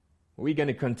We're going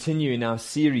to continue in our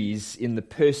series in the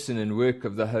person and work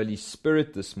of the Holy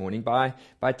Spirit this morning by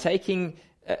taking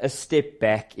a step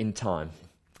back in time.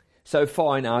 So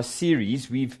far in our series,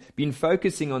 we've been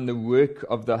focusing on the work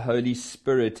of the Holy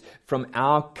Spirit from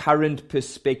our current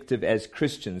perspective as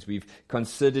Christians. We've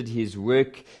considered His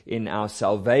work in our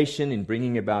salvation, in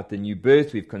bringing about the new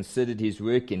birth. We've considered His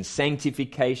work in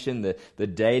sanctification, the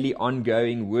daily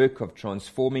ongoing work of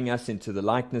transforming us into the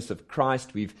likeness of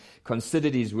Christ. We've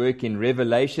considered His work in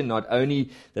revelation, not only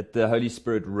that the Holy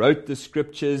Spirit wrote the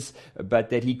Scriptures,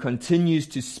 but that He continues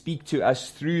to speak to us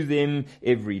through them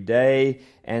every day.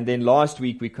 And then last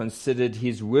week we considered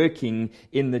His working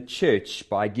in the church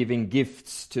by giving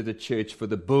gifts to the church for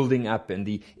the building up and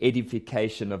the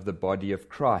edification of the body of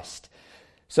Christ.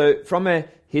 So from a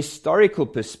historical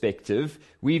perspective,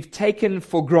 we've taken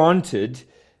for granted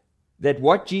that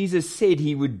what Jesus said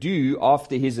He would do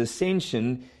after His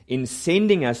ascension in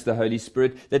sending us the Holy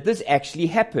Spirit, that this actually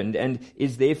happened and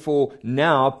is therefore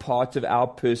now part of our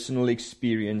personal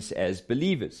experience as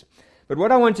believers. But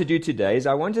what I want to do today is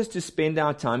I want us to spend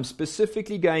our time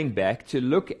specifically going back to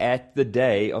look at the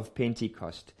day of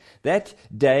Pentecost. That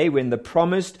day when the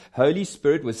promised Holy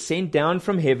Spirit was sent down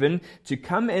from heaven to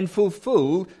come and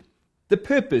fulfill the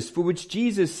purpose for which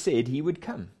Jesus said He would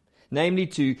come. Namely,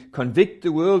 to convict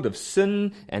the world of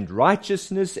sin and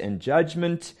righteousness and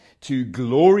judgment, to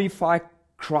glorify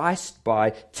Christ by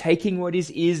taking what is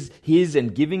His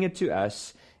and giving it to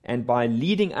us, and by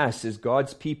leading us as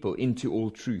God's people into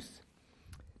all truth.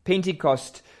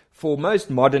 Pentecost, for most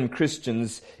modern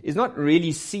Christians, is not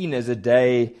really seen as a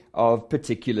day of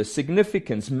particular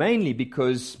significance, mainly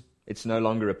because it's no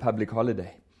longer a public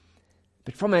holiday.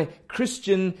 But from a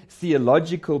Christian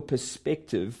theological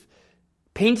perspective,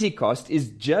 Pentecost is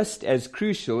just as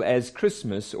crucial as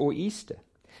Christmas or Easter.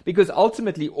 Because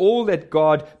ultimately all that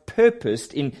God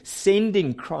purposed in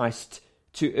sending Christ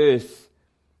to earth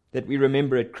that we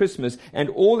remember at Christmas, and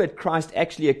all that Christ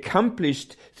actually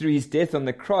accomplished through His death on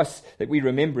the cross that we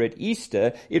remember at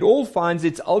Easter, it all finds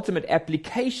its ultimate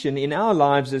application in our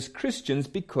lives as Christians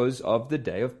because of the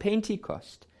day of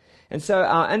Pentecost. And so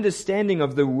our understanding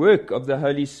of the work of the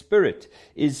Holy Spirit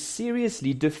is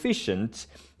seriously deficient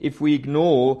if we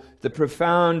ignore the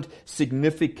profound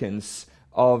significance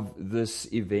of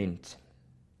this event.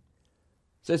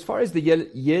 So as far as the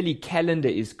yearly calendar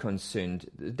is concerned,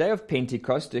 the day of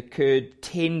Pentecost occurred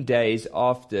 10 days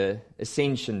after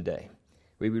Ascension Day,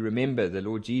 where we remember the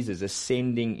Lord Jesus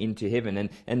ascending into heaven.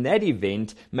 And that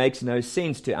event makes no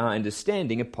sense to our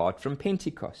understanding apart from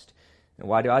Pentecost. And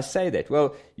why do I say that?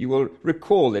 Well, you will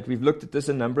recall that we've looked at this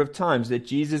a number of times, that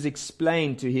Jesus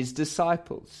explained to His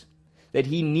disciples that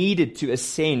He needed to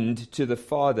ascend to the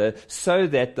Father so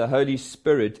that the Holy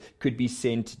Spirit could be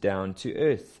sent down to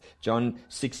earth. John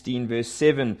 16 verse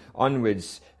 7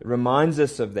 onwards reminds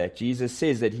us of that. Jesus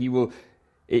says that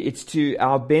it's to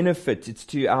our benefit, it's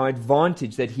to our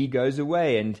advantage that He goes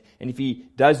away. And if He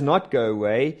does not go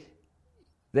away,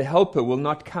 the Helper will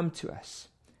not come to us.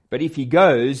 But if He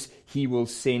goes, He will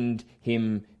send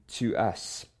Him to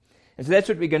us. And so that's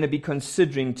what we're going to be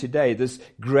considering today, this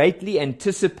greatly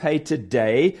anticipated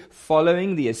day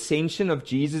following the ascension of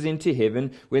Jesus into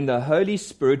heaven, when the Holy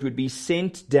Spirit would be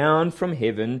sent down from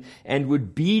heaven and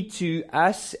would be to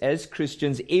us as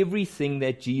Christians everything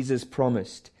that Jesus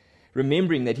promised.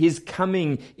 Remembering that His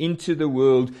coming into the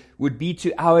world would be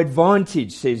to our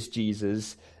advantage, says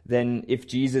Jesus, than if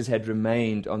Jesus had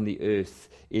remained on the earth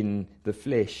in the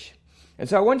flesh. And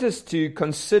so I want us to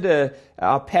consider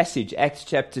our passage, Acts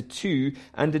chapter 2,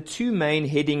 under two main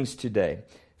headings today.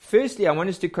 Firstly, I want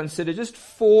us to consider just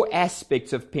 4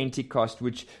 aspects of Pentecost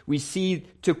which we see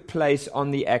took place on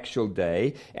the actual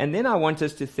day. And then I want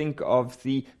us to think of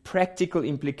the practical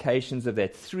implications of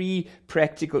that, 3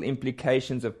 practical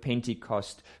implications of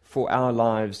Pentecost for our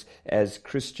lives as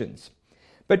Christians.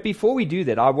 But before we do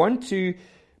that, I want to,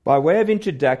 by way of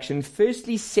introduction,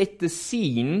 firstly set the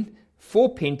scene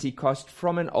for Pentecost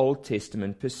from an Old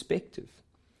Testament perspective.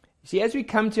 See, as we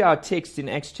come to our text in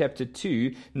Acts chapter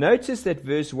 2, notice that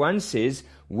verse 1 says,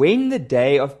 when the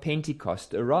day of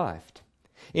Pentecost arrived.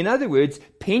 In other words,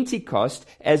 Pentecost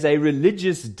as a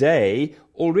religious day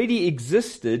already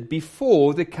existed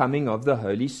before the coming of the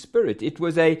Holy Spirit. It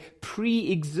was a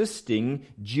pre-existing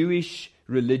Jewish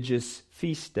religious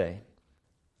feast day.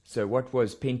 So what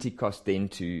was Pentecost then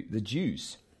to the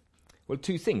Jews? Well,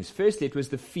 2 things. Firstly, it was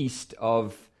the feast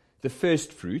of the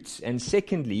first fruits, and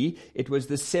secondly, it was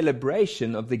the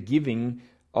celebration of the giving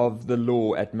of the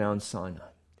law at Mount Sinai.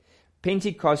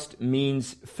 Pentecost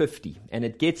means 50, and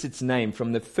it gets its name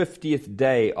from the 50th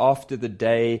day after the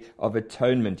Day of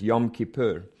Atonement, Yom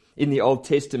Kippur. In the Old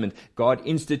Testament, God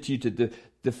instituted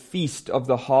the feast of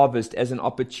the harvest as an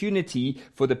opportunity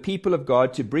for the people of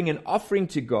God to bring an offering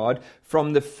to God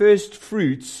from the first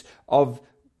fruits of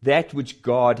that which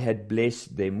God had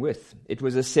blessed them with. It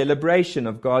was a celebration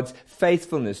of God's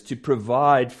faithfulness to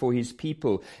provide for his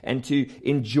people and to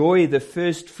enjoy the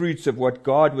first fruits of what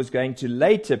God was going to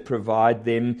later provide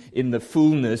them in the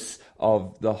fullness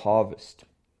of the harvest.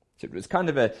 So it was kind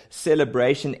of a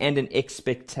celebration and an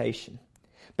expectation.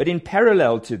 But in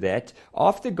parallel to that,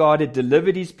 after God had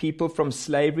delivered his people from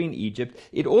slavery in Egypt,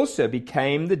 it also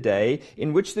became the day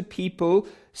in which the people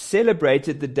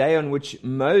celebrated the day on which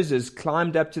Moses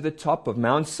climbed up to the top of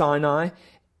Mount Sinai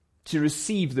to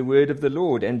receive the word of the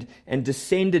Lord and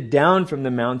descended down from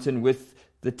the mountain with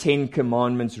the 10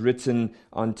 commandments written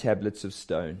on tablets of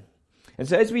stone. And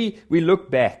so as we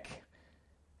look back,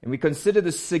 and we consider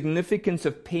the significance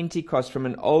of Pentecost from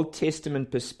an Old Testament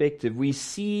perspective, we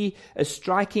see a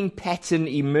striking pattern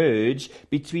emerge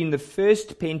between the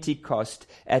first Pentecost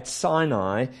at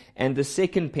Sinai and the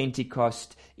second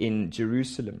Pentecost in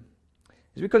Jerusalem.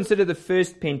 As we consider the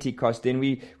first Pentecost, then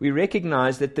we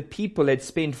recognize that the people had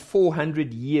spent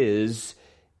 400 years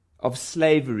of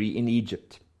slavery in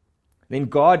Egypt. Then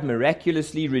God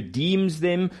miraculously redeems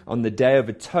them on the Day of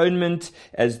Atonement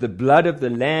as the blood of the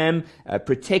Lamb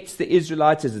protects the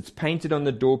Israelites as it's painted on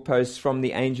the doorposts from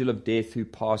the angel of death who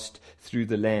passed through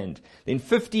the land. Then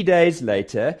 50 days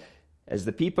later, as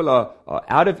the people are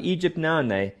out of Egypt now and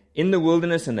they're in the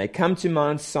wilderness and they come to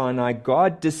Mount Sinai,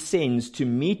 God descends to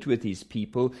meet with his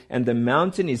people, and the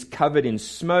mountain is covered in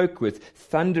smoke with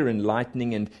thunder and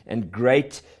lightning and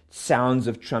great sounds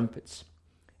of trumpets.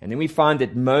 And then we find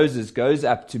that Moses goes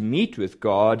up to meet with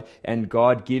God, and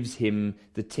God gives him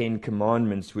the 10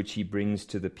 commandments which he brings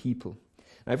to the people.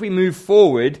 Now, if we move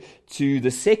forward to the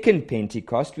second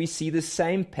Pentecost, we see the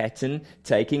same pattern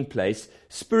taking place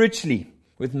spiritually,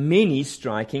 with many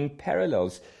striking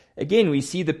parallels. Again, we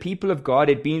see the people of God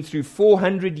had been through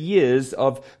 400 years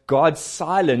of God's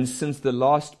silence since the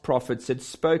last prophets had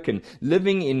spoken,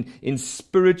 living in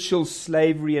spiritual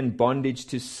slavery and bondage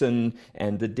to sin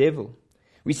and the devil.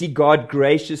 We see God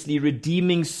graciously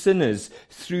redeeming sinners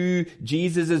through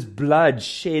Jesus' blood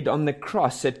shed on the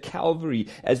cross at Calvary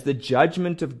as the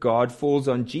judgment of God falls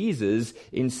on Jesus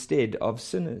instead of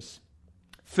sinners.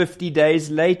 50 days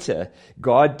later,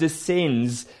 God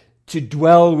descends to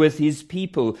dwell with his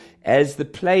people as the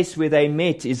place where they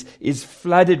met is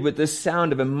flooded with the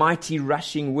sound of a mighty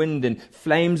rushing wind and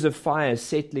flames of fire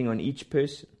settling on each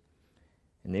person.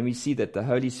 And then we see that the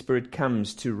Holy Spirit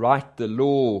comes to write the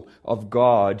law of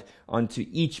God onto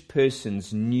each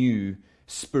person's new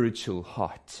spiritual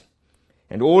heart.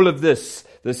 And all of this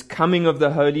coming of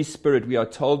the Holy Spirit, we are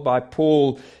told by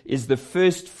Paul, is the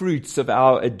first fruits of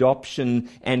our adoption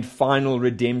and final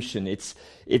redemption. It's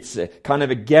a kind of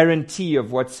a guarantee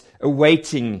of what's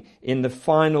awaiting in the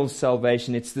final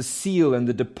salvation. It's the seal and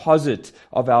the deposit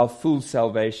of our full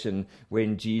salvation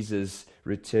when Jesus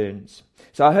returns.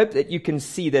 So I hope that you can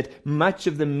see that much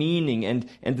of the meaning and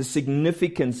the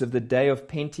significance of the day of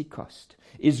Pentecost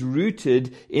is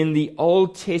rooted in the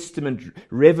Old Testament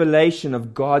revelation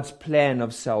of God's plan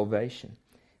of salvation.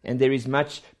 And there is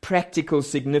much practical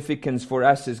significance for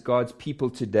us as God's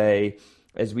people today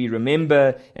as we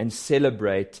remember and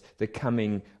celebrate the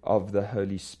coming of the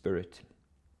Holy Spirit.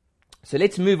 So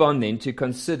let's move on then to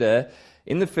consider,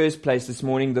 in the first place this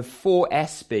morning, the 4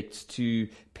 aspects to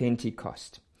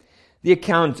Pentecost. The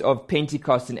account of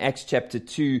Pentecost in Acts chapter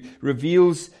 2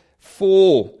 reveals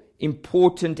 4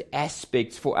 important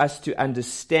aspects for us to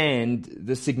understand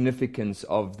the significance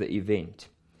of the event.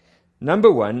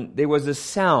 Number 1, there was a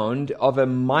sound of a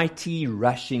mighty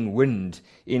rushing wind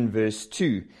in verse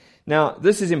 2. Now,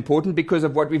 this is important because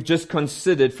of what we've just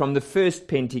considered from the first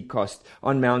Pentecost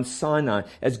on Mount Sinai.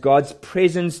 As God's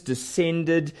presence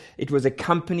descended, it was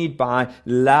accompanied by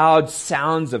loud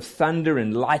sounds of thunder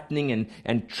and lightning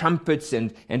and trumpets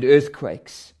and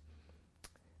earthquakes.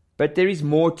 But there is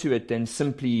more to it than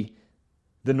simply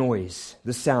the noise,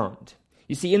 the sound.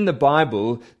 You see, in the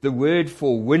Bible, the word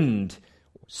for wind,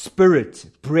 spirit,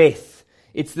 breath,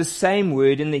 it's the same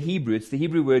word in the Hebrew. It's the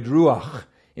Hebrew word ruach.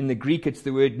 In the Greek, it's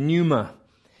the word pneuma.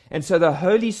 And so the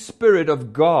Holy Spirit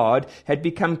of God had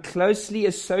become closely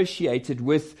associated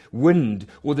with wind,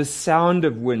 or the sound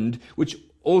of wind, which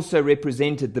also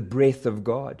represented the breath of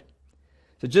God.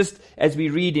 So just as we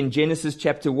read in Genesis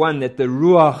chapter 1 that the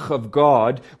Ruach of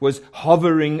God was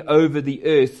hovering over the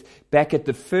earth back at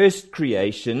the first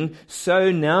creation, so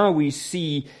now we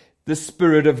see the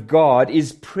Spirit of God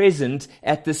is present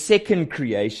at the second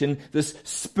creation, this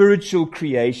spiritual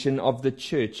creation of the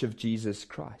church of Jesus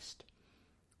Christ.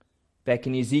 Back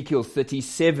in Ezekiel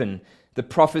 37, The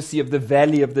prophecy of the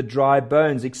valley of the dry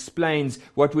bones explains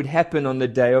what would happen on the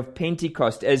day of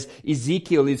Pentecost, as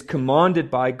Ezekiel is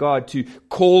commanded by God to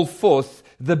call forth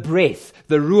the breath,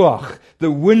 the ruach,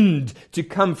 the wind, to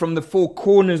come from the four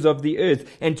corners of the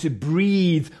earth and to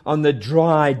breathe on the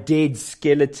dry, dead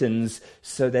skeletons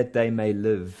so that they may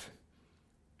live.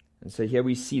 And so here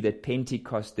we see that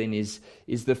Pentecost then is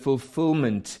the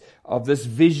fulfillment of this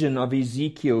vision of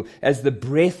Ezekiel as the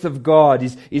breath of God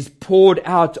is poured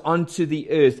out onto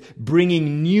the earth,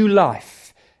 bringing new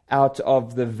life out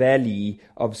of the valley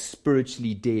of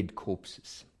spiritually dead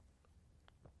corpses.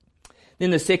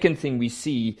 Then the second thing we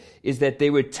see is that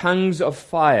there were tongues of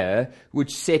fire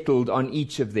which settled on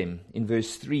each of them in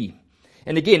verse 3.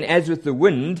 And again, as with the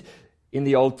wind, in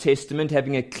the Old Testament,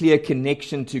 having a clear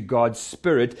connection to God's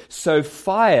Spirit, so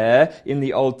fire in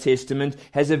the Old Testament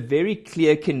has a very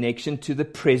clear connection to the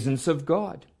presence of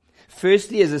God.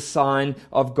 Firstly, as a sign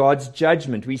of God's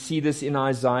judgment. We see this in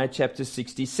Isaiah chapter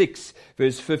 66,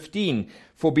 verse 15.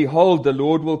 For behold, the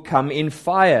Lord will come in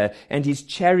fire, and his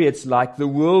chariots like the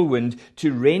whirlwind,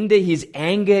 to render his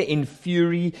anger in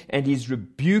fury, and his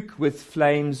rebuke with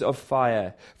flames of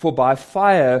fire. For by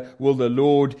fire will the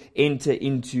Lord enter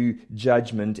into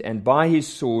judgment, and by his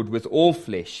sword with all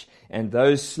flesh, and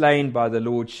those slain by the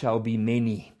Lord shall be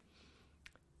many.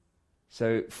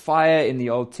 So fire in the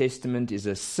Old Testament is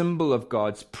a symbol of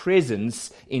God's presence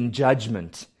in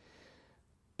judgment.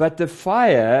 But the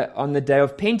fire on the day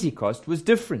of Pentecost was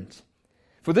different.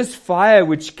 For this fire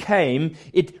which came,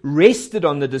 it rested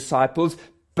on the disciples,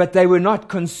 but they were not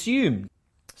consumed.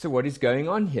 So what is going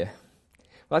on here?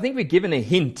 Well, I think we're given a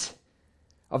hint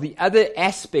of the other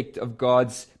aspect of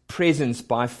God's presence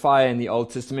by fire in the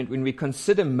Old Testament when we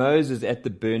consider Moses at the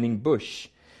burning bush,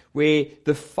 where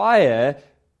the fire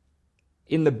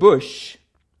in the bush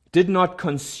did not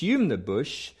consume the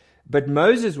bush, but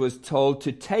Moses was told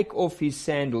to take off his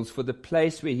sandals, for the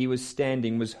place where he was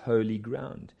standing was holy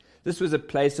ground. This was a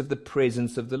place of the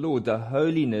presence of the Lord, the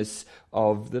holiness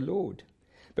of the Lord.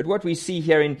 But what we see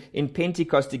here in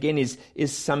Pentecost again is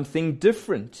something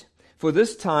different. For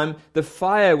this time, the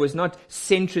fire was not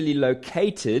centrally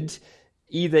located,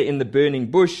 either in the burning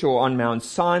bush or on Mount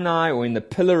Sinai or in the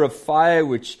pillar of fire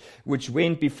which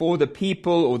went before the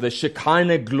people, or the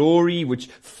Shekinah glory which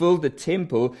filled the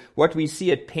temple. What we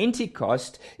see at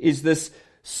Pentecost is this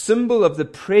symbol of the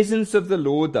presence of the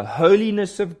Lord, the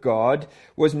holiness of God,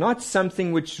 was not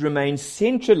something which remains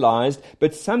centralized,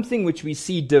 but something which we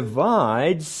see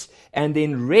divides and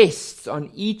then rests on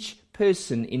each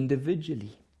person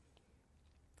individually.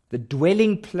 The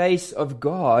dwelling place of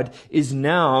God is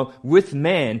now with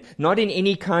man, not in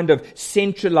any kind of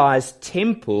centralized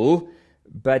temple,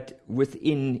 but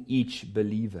within each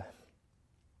believer.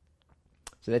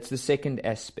 So that's the second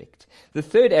aspect. The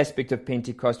third aspect of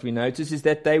Pentecost we notice is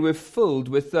that they were filled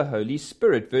with the Holy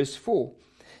Spirit, verse 4.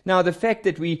 Now, the fact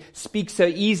that we speak so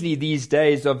easily these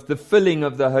days of the filling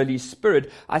of the Holy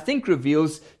Spirit, I think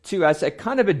reveals to us a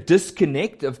kind of a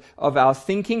disconnect of our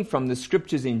thinking from the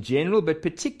Scriptures in general, but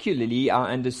particularly our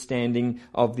understanding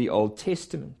of the Old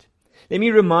Testament. Let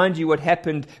me remind you what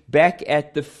happened back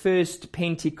at the first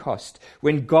Pentecost,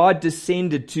 when God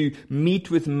descended to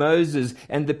meet with Moses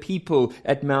and the people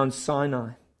at Mount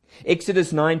Sinai.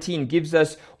 Exodus 19 gives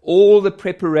us all the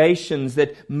preparations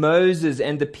that Moses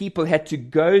and the people had to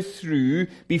go through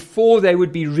before they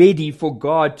would be ready for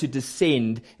God to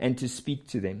descend and to speak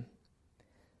to them.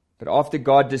 But after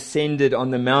God descended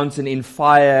on the mountain in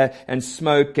fire and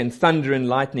smoke and thunder and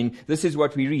lightning, this is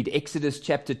what we read, Exodus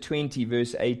chapter 20,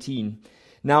 verse 18.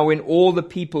 Now when all the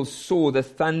people saw the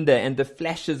thunder and the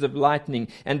flashes of lightning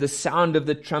and the sound of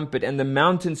the trumpet and the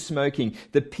mountain smoking,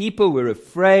 the people were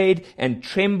afraid and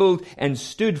trembled and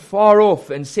stood far off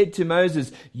and said to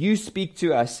Moses, "You speak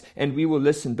to us and we will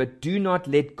listen, but do not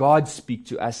let God speak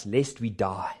to us lest we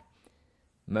die."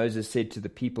 Moses said to the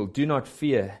people, "Do not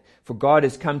fear, for God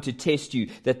has come to test you,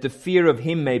 that the fear of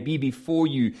him may be before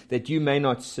you, that you may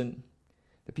not sin."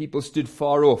 The people stood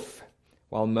far off,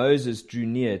 while Moses drew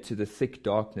near to the thick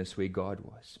darkness where God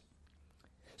was.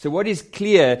 So what is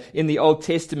clear in the Old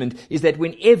Testament is that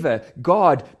whenever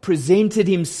God presented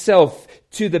himself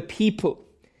to the people,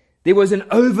 there was an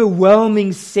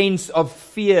overwhelming sense of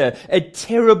fear, a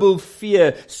terrible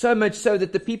fear, so much so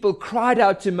that the people cried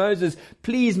out to Moses,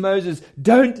 "Please, Moses,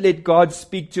 don't let God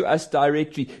speak to us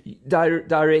directly.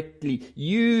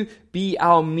 You be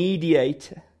our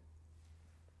mediator.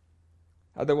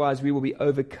 Otherwise we will be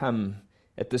overcome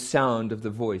at the sound of the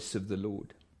voice of the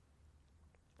Lord."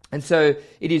 And so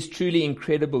it is truly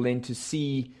incredible then to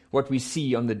see what we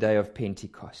see on the day of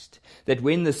Pentecost. That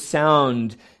when the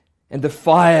sound and the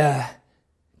fire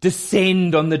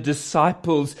descend on the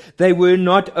disciples. They were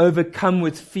not overcome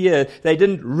with fear. They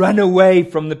didn't run away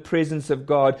from the presence of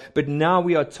God. But now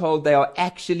we are told they are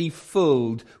actually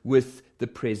filled with the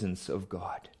presence of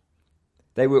God.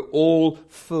 They were all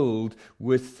filled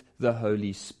with the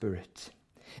Holy Spirit.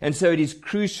 And so it is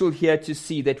crucial here to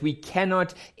see that we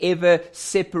cannot ever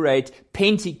separate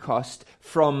Pentecost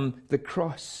from the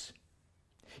cross.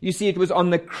 You see, it was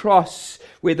on the cross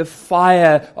where the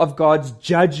fire of God's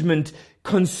judgment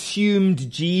consumed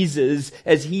Jesus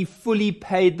as he fully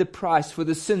paid the price for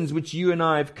the sins which you and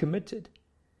I have committed.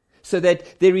 So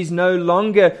that there is no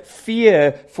longer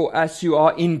fear for us who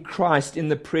are in Christ in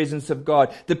the presence of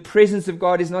God. The presence of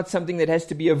God is not something that has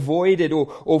to be avoided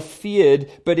or feared,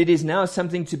 but it is now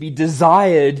something to be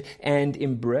desired and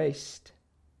embraced.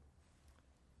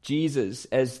 Jesus,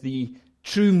 as the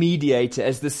true mediator,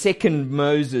 as the second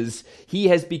Moses, he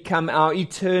has become our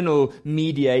eternal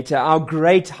mediator, our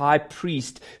great high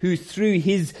priest, who through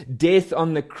his death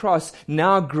on the cross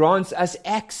now grants us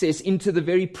access into the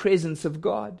very presence of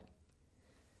God.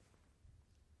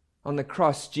 On the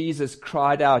cross, Jesus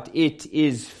cried out, "It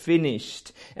is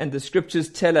finished." And the scriptures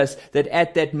tell us that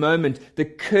at that moment, the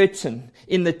curtain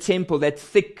in the temple, that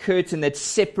thick curtain that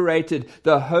separated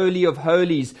the Holy of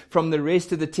Holies from the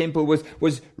rest of the temple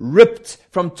was ripped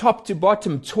from top to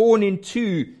bottom, torn in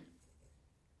two.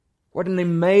 What an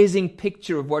amazing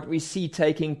picture of what we see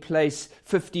taking place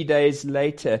 50 days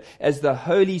later as the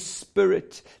Holy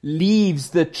Spirit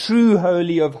leaves the true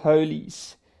Holy of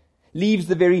Holies, leaves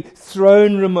the very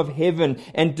throne room of heaven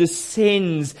and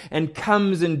descends and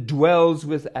comes and dwells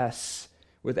with us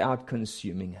without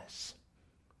consuming us.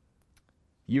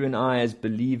 You and I as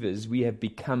believers, we have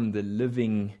become the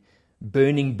living,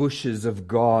 burning bushes of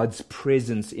God's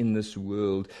presence in this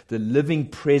world, the living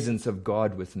presence of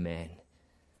God with man.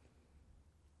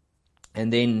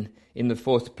 And then in the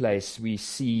fourth place, we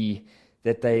see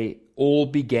that they all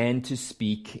began to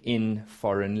speak in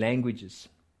foreign languages.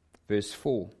 Verse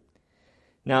 4.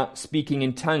 Now, speaking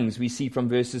in tongues, we see from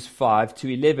verses 5 to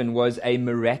 11, was a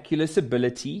miraculous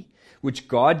ability which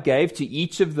God gave to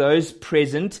each of those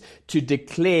present to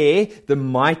declare the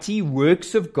mighty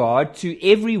works of God to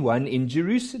everyone in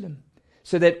Jerusalem,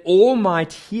 so that all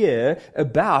might hear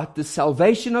about the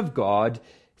salvation of God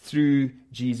through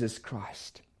Jesus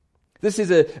Christ. This is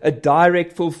a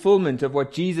direct fulfillment of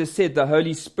what Jesus said the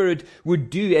Holy Spirit would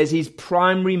do as his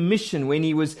primary mission when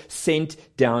he was sent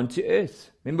down to earth.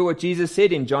 Remember what Jesus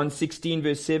said in John 16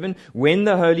 verse 7? When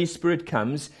the Holy Spirit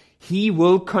comes, he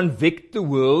will convict the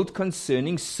world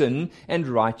concerning sin and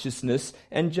righteousness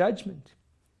and judgment.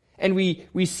 And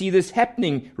we see this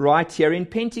happening right here in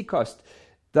Pentecost.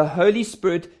 The Holy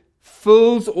Spirit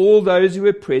fills all those who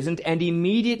are present and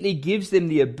immediately gives them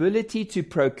the ability to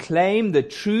proclaim the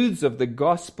truths of the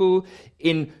gospel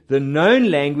in the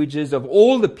known languages of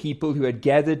all the people who had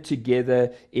gathered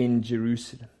together in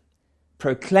Jerusalem.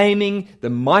 Proclaiming the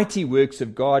mighty works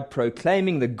of God,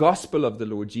 proclaiming the gospel of the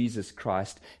Lord Jesus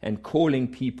Christ, and calling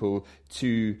people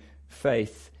to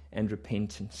faith and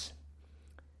repentance.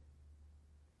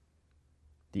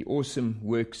 The awesome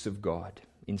works of God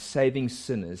in saving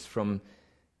sinners from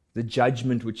the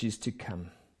judgment which is to come,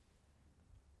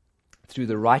 through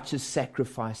the righteous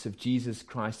sacrifice of Jesus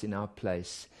Christ in our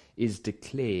place, is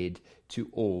declared to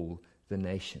all the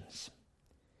nations.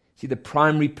 See, the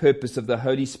primary purpose of the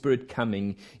Holy Spirit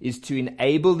coming is to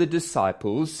enable the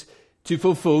disciples to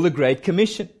fulfill the Great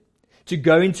Commission, to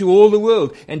go into all the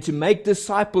world and to make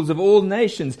disciples of all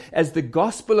nations as the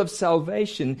gospel of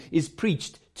salvation is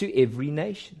preached to every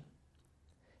nation.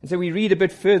 And so we read a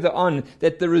bit further on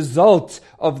that the result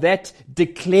of that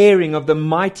declaring of the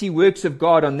mighty works of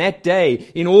God on that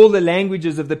day in all the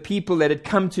languages of the people that had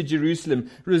come to Jerusalem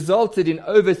resulted in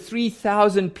over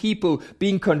 3,000 people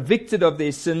being convicted of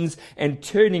their sins and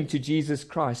turning to Jesus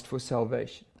Christ for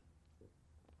salvation.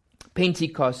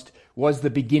 Pentecost was the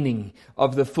beginning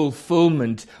of the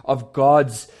fulfillment of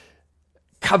God's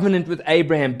covenant with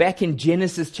Abraham back in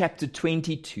Genesis chapter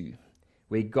 22.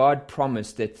 Where God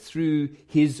promised that through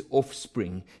his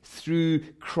offspring, through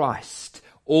Christ,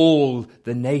 all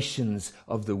the nations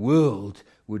of the world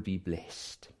would be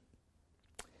blessed.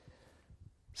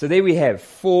 So there we have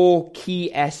 4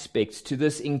 key aspects to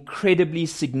this incredibly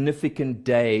significant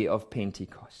day of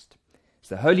Pentecost.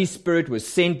 So the Holy Spirit was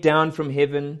sent down from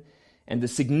heaven, and the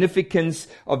significance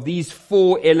of these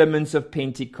 4 elements of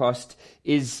Pentecost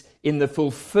is in the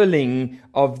fulfilling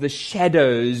of the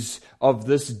shadows of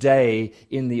this day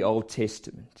in the Old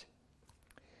Testament.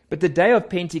 But the day of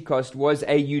Pentecost was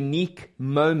a unique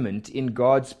moment in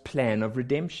God's plan of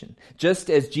redemption. Just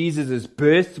as Jesus'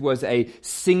 birth was a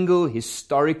single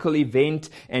historical event,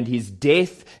 and his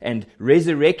death and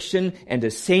resurrection and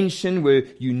ascension were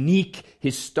unique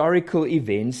historical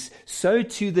events, so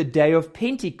too the day of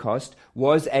Pentecost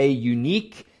was a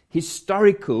unique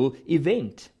historical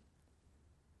event.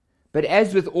 But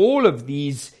as with all of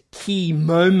these key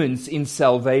moments in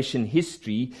salvation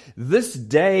history, this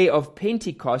day of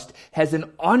Pentecost has an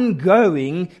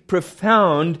ongoing,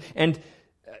 profoundly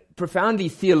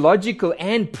theological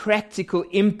and practical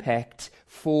impact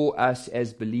for us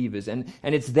as believers. And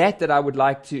it's that I would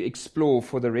like to explore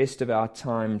for the rest of our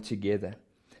time together.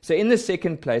 So in the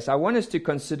second place, I want us to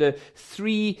consider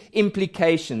 3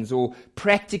 implications or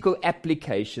practical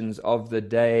applications of the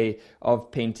day of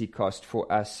Pentecost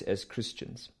for us as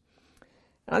Christians.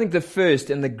 I think the first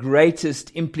and the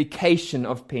greatest implication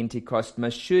of Pentecost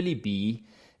must surely be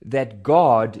that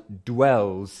God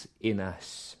dwells in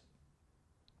us.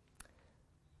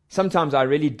 Sometimes I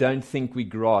really don't think we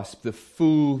grasp the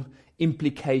full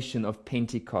implication of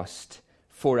Pentecost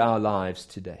for our lives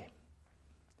today.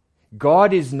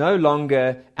 God is no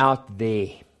longer out there,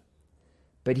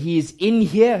 but He is in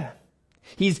here.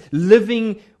 He's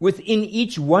living within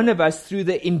each one of us through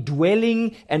the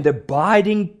indwelling and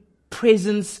abiding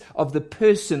presence of the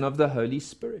person of the Holy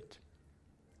Spirit.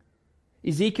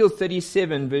 Ezekiel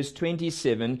 37 verse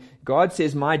 27, God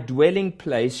says, "My dwelling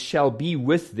place shall be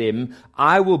with them.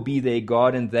 I will be their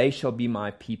God and they shall be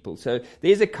my people." So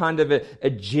there's a kind of a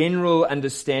general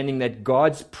understanding that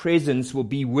God's presence will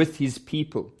be with His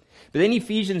people. But then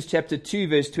Ephesians chapter 2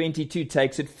 verse 22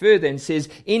 takes it further and says,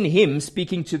 "In Him,"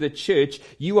 speaking to the church,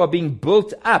 "you are being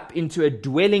built up into a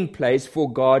dwelling place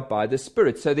for God by the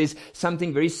Spirit." So there's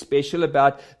something very special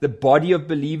about the body of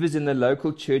believers in the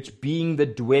local church being the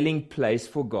dwelling place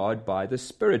for God by the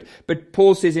Spirit. But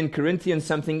Paul says in Corinthians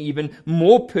something even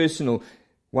more personal.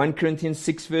 1 Corinthians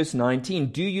 6 verse 19,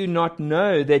 "Do you not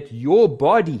know that your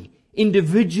body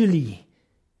individually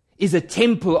is a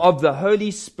temple of the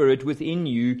Holy Spirit within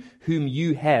you, whom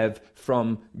you have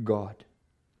from God?"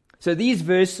 So these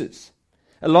verses,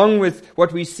 along with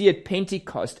what we see at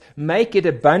Pentecost, make it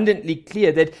abundantly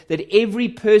clear that every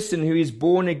person who is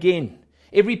born again,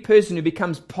 every person who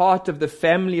becomes part of the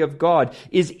family of God,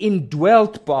 is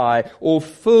indwelt by or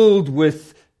filled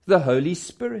with the Holy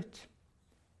Spirit.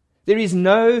 There is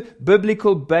no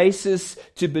biblical basis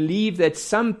to believe that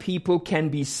some people can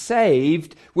be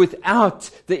saved without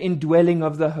the indwelling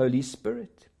of the Holy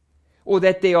Spirit, or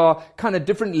that there are kind of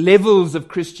different levels of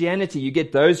Christianity. You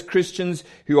get those Christians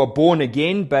who are born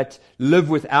again but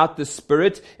live without the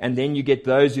Spirit, and then you get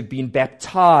those who've been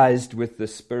baptized with the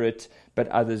Spirit, but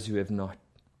others who have not.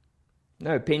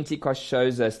 No, Pentecost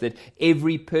shows us that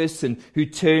every person who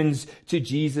turns to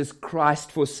Jesus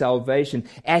Christ for salvation,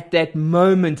 at that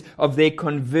moment of their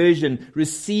conversion,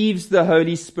 receives the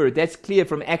Holy Spirit. That's clear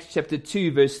from Acts chapter 2,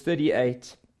 verse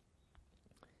 38.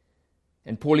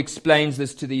 And Paul explains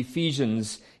this to the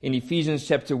Ephesians in Ephesians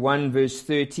chapter 1, verse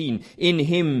 13. "In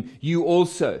Him you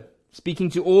also," speaking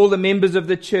to all the members of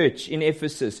the church in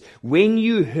Ephesus, "when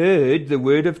you heard the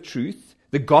word of truth,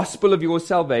 the gospel of your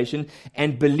salvation,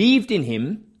 and believed in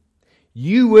Him,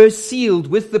 you were sealed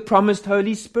with the promised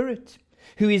Holy Spirit,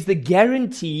 who is the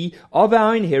guarantee of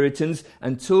our inheritance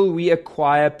until we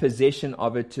acquire possession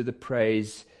of it to the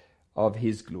praise of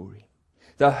His glory."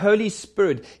 The Holy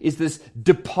Spirit is this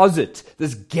deposit,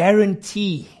 this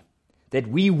guarantee that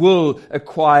we will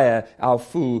acquire our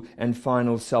full and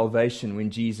final salvation when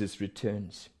Jesus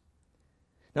returns.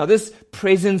 Now, this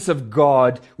presence of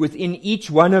God within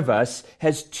each one of us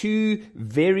has 2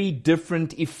 very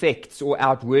different effects or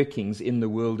outworkings in the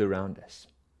world around us.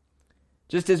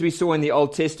 Just as we saw in the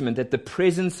Old Testament that the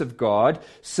presence of God,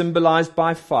 symbolized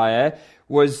by fire,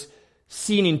 was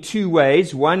seen in 2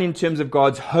 ways. One in terms of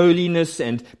God's holiness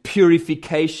and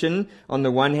purification on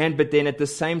the one hand, but then at the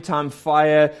same time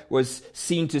fire was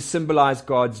seen to symbolize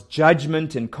God's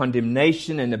judgment and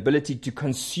condemnation and ability to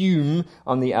consume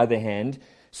on the other hand.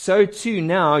 So too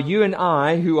now, you and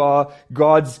I, who are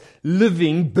God's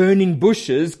living, burning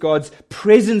bushes, God's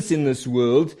presence in this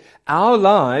world, our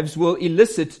lives will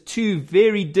elicit 2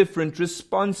 very different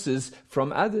responses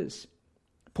from others.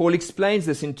 Paul explains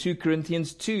this in 2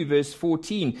 Corinthians 2, verse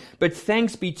 14. "But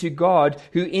thanks be to God,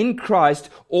 who in Christ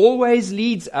always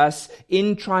leads us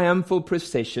in triumphal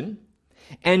procession,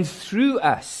 and through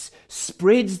us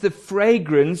spreads the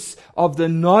fragrance of the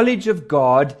knowledge of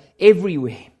God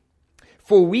everywhere.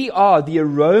 For we are the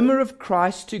aroma of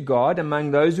Christ to God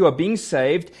among those who are being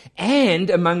saved and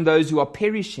among those who are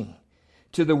perishing.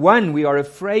 To the one we are a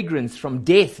fragrance from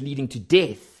death leading to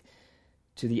death,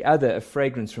 to the other a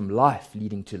fragrance from life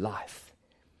leading to life.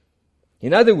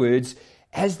 In other words,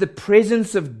 as the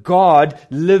presence of God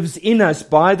lives in us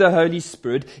by the Holy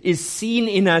Spirit, is seen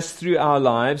in us through our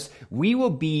lives, we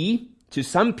will be, to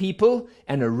some people,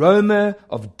 an aroma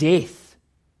of death.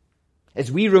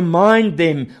 As we remind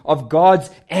them of God's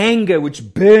anger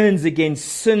which burns against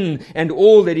sin and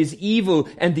all that is evil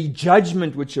and the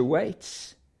judgment which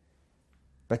awaits.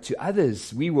 But to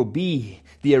others, we will be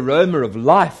the aroma of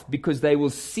life because they will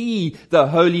see the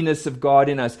holiness of God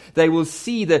in us. They will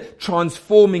see the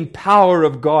transforming power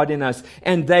of God in us,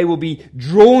 and they will be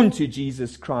drawn to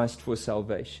Jesus Christ for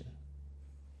salvation.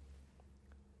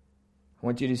 I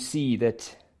want you to see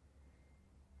that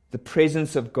the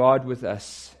presence of God with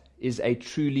us is a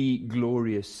truly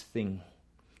glorious thing.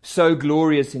 So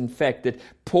glorious, in fact, that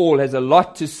Paul has a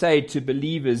lot to say to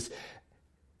believers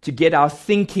to get our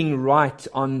thinking right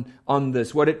on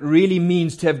this, what it really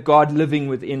means to have God living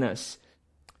within us.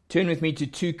 Turn with me to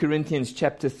 2 Corinthians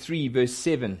chapter 3, verse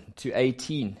 7 to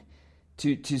 18,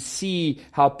 to see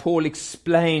how Paul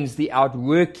explains the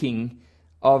outworking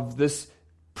of this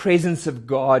presence of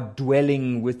God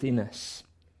dwelling within us.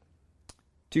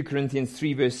 2 Corinthians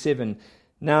 3, verse 7.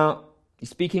 Now,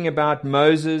 he's speaking about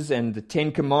Moses and the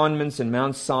Ten Commandments and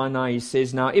Mount Sinai. He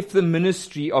says, "Now, if the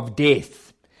ministry of death,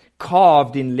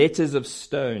 carved in letters of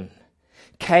stone,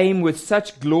 came with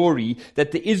such glory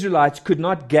that the Israelites could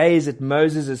not gaze at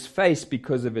Moses' face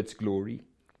because of its glory,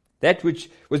 that which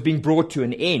was being brought to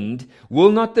an end,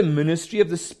 will not the ministry of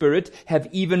the Spirit have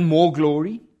even more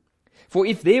glory? For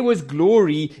if there was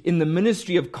glory in the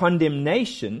ministry of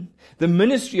condemnation, the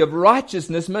ministry of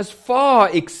righteousness must far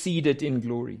exceed it in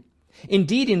glory.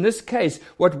 Indeed, in this case,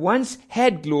 what once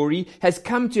had glory has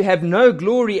come to have no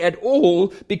glory at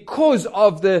all because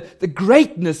of the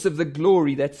greatness of the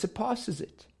glory that surpasses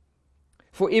it.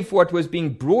 For if what was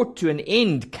being brought to an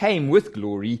end came with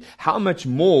glory, how much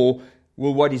more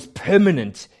will what is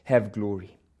permanent have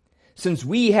glory? Since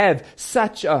we have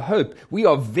such a hope, we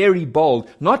are very bold,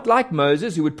 not like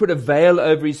Moses, who would put a veil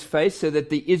over his face so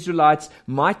that the Israelites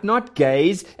might not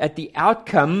gaze at the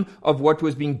outcome of what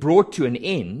was being brought to an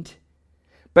end.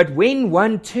 But when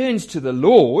one turns to the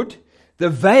Lord, the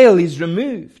veil is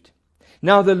removed.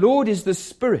 Now the Lord is the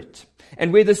Spirit,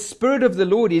 and where the Spirit of the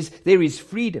Lord is, there is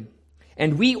freedom.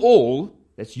 And we all,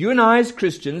 that's you and I as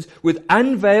Christians, with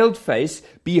unveiled face,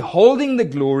 beholding the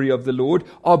glory of the Lord,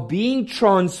 are being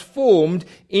transformed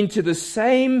into the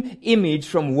same image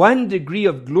from one degree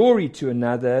of glory to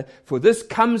another, for this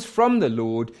comes from the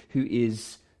Lord, who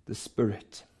is the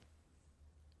Spirit."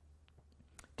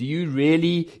 Do you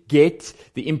really get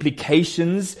the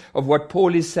implications of what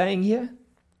Paul is saying here?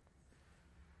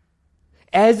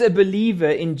 As a believer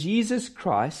in Jesus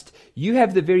Christ, you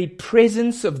have the very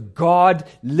presence of God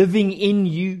living in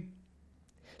you.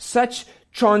 Such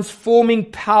transforming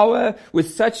power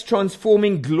with such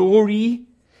transforming glory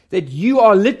that you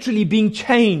are literally being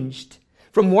changed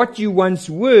from what you once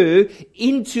were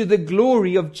into the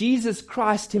glory of Jesus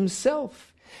Christ himself.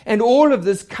 And all of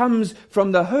this comes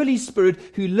from the Holy Spirit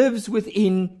who lives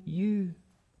within you.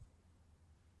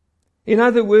 In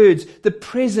other words, the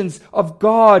presence of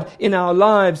God in our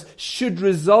lives should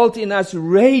result in us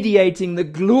radiating the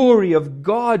glory of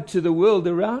God to the world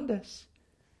around us.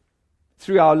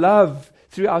 Through our love,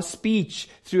 through our speech,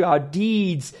 through our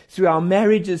deeds, through our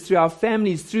marriages, through our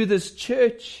families, through this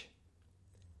church.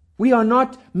 We are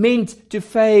not meant to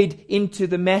fade into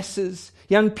the masses.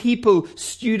 Young people,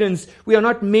 students, we are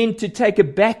not meant to take a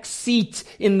back seat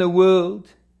in the world.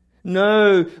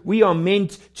 No, we are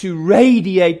meant to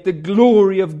radiate the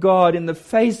glory of God in the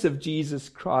face of Jesus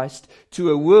Christ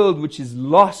to a world which is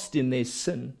lost in their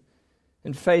sin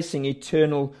and facing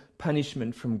eternal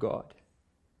punishment from God.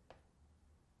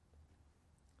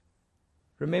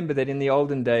 Remember that in the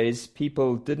olden days,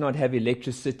 people did not have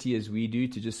electricity as we do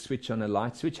to just switch on a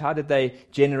light switch. How did they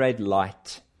generate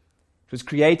light? It was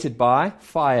created by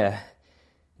fire.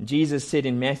 Jesus said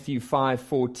in Matthew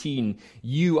 5:14,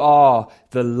 "You are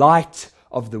the light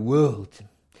of the world."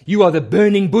 You are the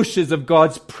burning bushes of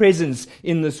God's presence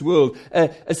in this world.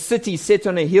 A city set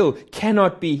on a hill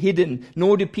cannot be hidden,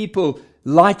 nor do people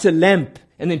light a lamp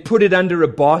and then put it under a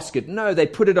basket. No, they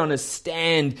put it on a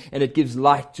stand and it gives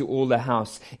light to all the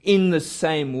house. In the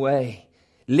same way,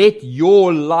 let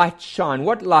your light shine.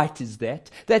 What light is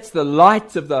that? That's the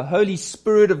light of the Holy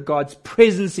Spirit of God's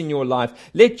presence in your life.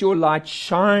 Let your light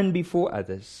shine before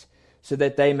others so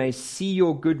that they may see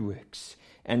your good works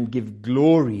and give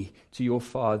glory to your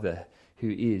Father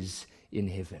who is in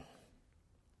heaven.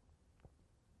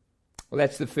 Well,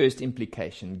 that's the first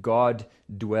implication. God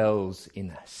dwells in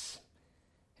us.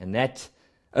 And that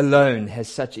alone has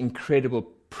such incredible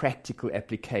practical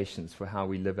applications for how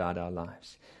we live out our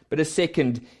lives. But a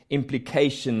second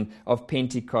implication of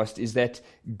Pentecost is that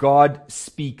God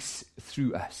speaks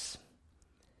through us.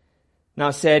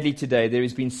 Now, sadly today, there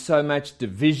has been so much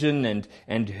division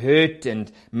and hurt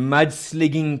and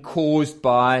mudslinging caused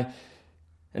by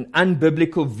an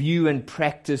unbiblical view and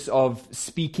practice of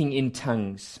speaking in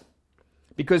tongues.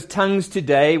 Because tongues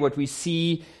today, what we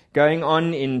see going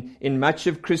on in much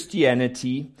of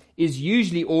Christianity, is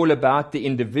usually all about the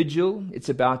individual. It's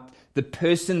about the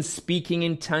person speaking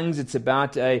in tongues. It's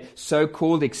about a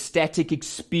so-called ecstatic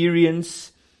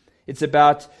experience. It's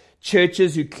about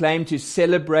churches who claim to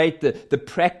celebrate the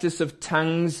practice of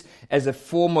tongues as a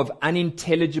form of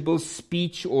unintelligible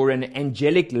speech or an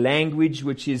angelic language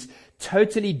which is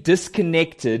totally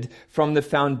disconnected from the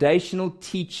foundational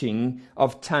teaching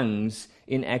of tongues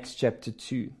in Acts chapter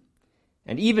 2.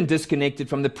 And even disconnected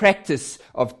from the practice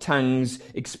of tongues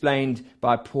explained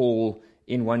by Paul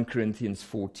in 1 Corinthians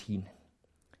 14.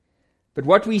 But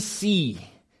what we see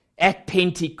at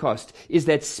Pentecost is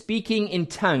that speaking in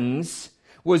tongues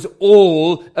was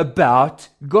all about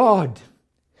God,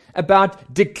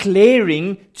 about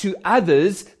declaring to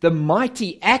others the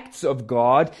mighty acts of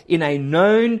God in a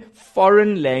known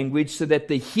foreign language so that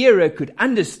the hearer could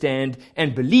understand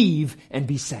and believe and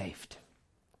be saved.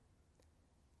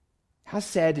 How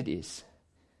sad it is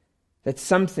that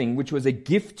something which was a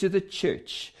gift to the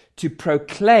church to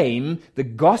proclaim the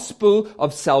gospel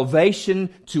of salvation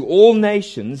to all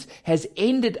nations has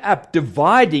ended up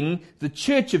dividing the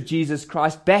church of Jesus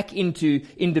Christ back into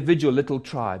individual little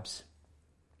tribes.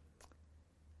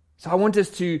 So I want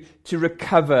us to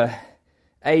recover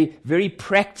a very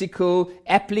practical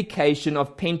application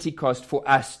of Pentecost for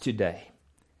us today,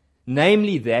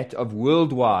 namely that of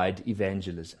worldwide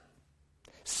evangelism.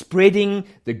 Spreading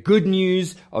the good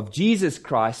news of Jesus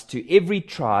Christ to every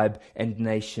tribe and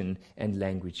nation and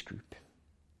language group.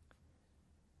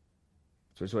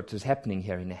 So that's what was happening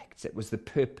here in Acts. That was the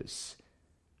purpose.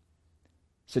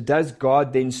 So does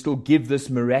God then still give this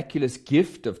miraculous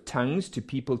gift of tongues to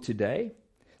people today?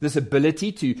 This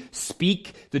ability to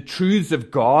speak the truths of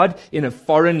God in a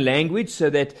foreign language so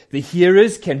that the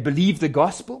hearers can believe the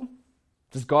gospel?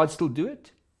 Does God still do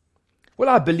it? Well,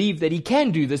 I believe that He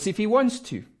can do this if He wants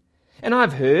to. And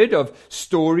I've heard of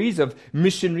stories of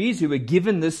missionaries who were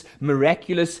given this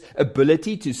miraculous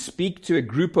ability to speak to a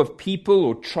group of people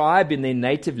or tribe in their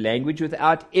native language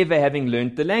without ever having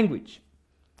learned the language.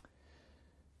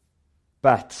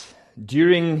 But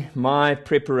during my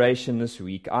preparation this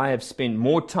week, I have spent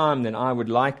more time than I would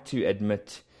like to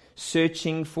admit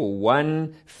searching for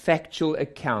one factual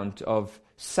account of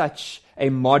such a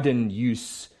modern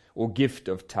use or gift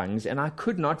of tongues, and I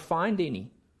could not find any.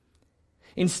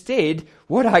 Instead,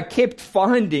 what I kept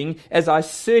finding as I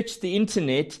searched the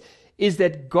internet is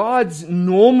that God's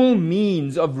normal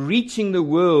means of reaching the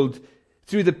world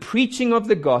through the preaching of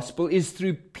the gospel is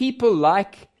through people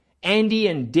like Andy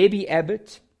and Debbie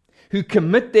Abbott, who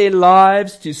commit their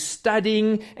lives to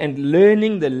studying and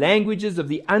learning the languages of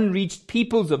the unreached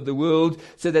peoples of the world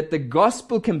so that the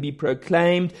gospel can be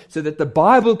proclaimed, so that the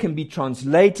Bible can be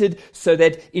translated, so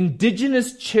that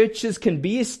indigenous churches can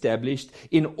be established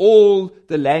in all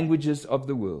the languages of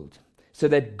the world, so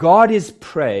that God is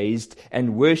praised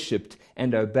and worshipped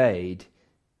and obeyed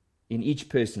in each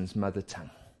person's mother tongue.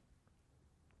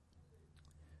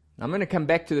 Now, I'm going to come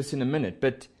back to this in a minute,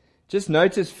 but just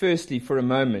notice firstly for a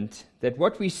moment that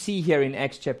what we see here in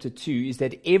Acts chapter 2 is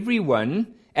that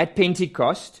everyone at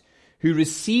Pentecost who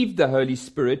received the Holy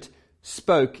Spirit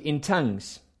spoke in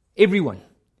tongues. Everyone.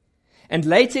 And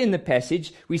later in the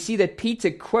passage, we see that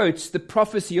Peter quotes the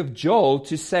prophecy of Joel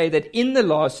to say that in the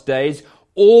last days,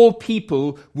 all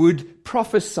people would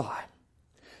prophesy.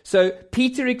 So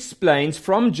Peter explains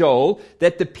from Joel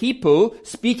that the people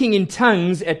speaking in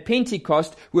tongues at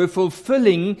Pentecost were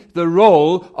fulfilling the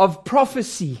role of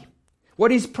prophecy.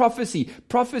 What is prophecy?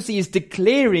 Prophecy is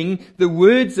declaring the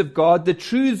words of God, the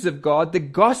truths of God, the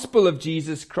gospel of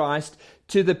Jesus Christ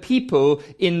to the people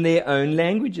in their own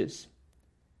languages.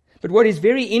 But what is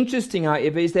very interesting,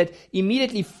 however, is that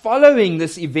immediately following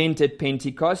this event at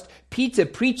Pentecost, Peter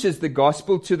preaches the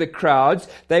gospel to the crowds.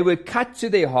 They were cut to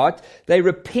their heart. They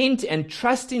repent and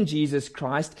trust in Jesus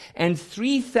Christ, and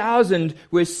 3,000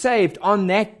 were saved on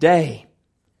that day.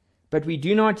 But we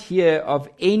do not hear of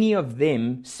any of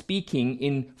them speaking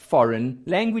in foreign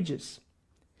languages.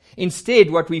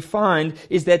 Instead, what we find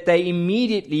is that they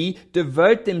immediately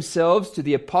devote themselves to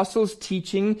the apostles'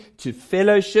 teaching, to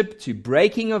fellowship, to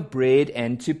breaking of bread,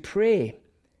 and to prayer.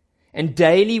 And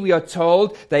daily, we are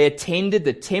told, they attended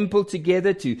the temple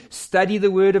together to study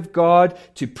the Word of God,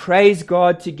 to praise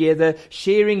God together,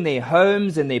 sharing their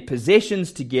homes and their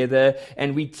possessions together.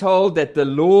 And we're told that the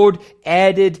Lord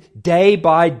added day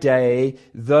by day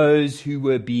those who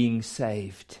were being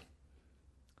saved.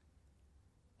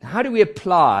 Now, how do we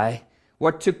apply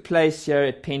what took place here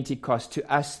at Pentecost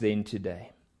to us then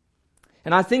today?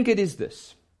 And I think it is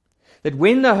this. That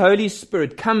when the Holy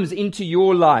Spirit comes into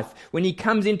your life, when He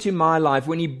comes into my life,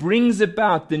 when He brings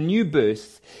about the new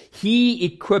birth, He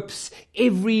equips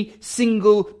every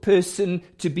single person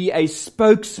to be a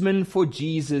spokesman for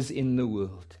Jesus in the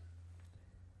world.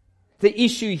 The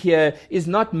issue here is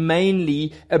not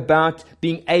mainly about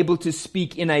being able to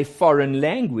speak in a foreign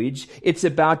language. It's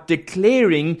about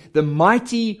declaring the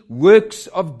mighty works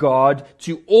of God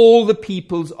to all the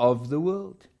peoples of the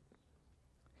world.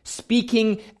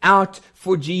 Speaking out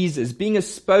for Jesus, being a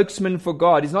spokesman for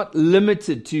God, is not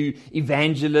limited to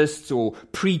evangelists or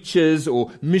preachers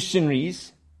or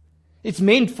missionaries. It's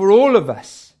meant for all of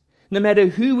us, no matter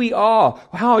who we are,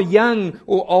 how young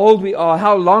or old we are,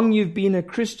 how long you've been a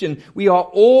Christian. We are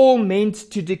all meant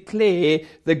to declare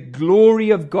the glory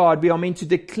of God. We are meant to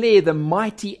declare the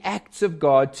mighty acts of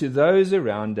God to those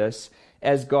around us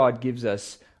as God gives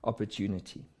us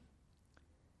opportunity.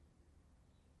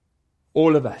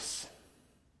 All of us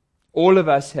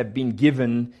have been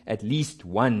given at least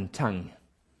one tongue.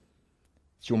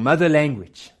 It's your mother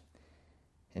language.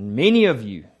 And many of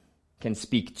you can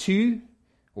speak 2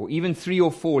 or even 3 or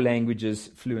 4 languages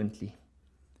fluently.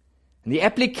 And the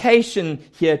application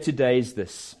here today is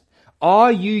this.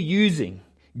 Are you using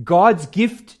God's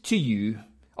gift to you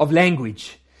of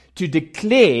language to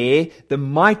declare the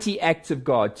mighty acts of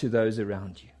God to those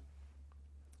around you?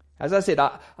 As I said,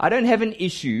 I don't have an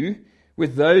issue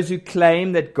with those who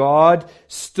claim that God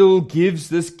still gives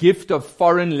this gift of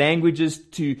foreign languages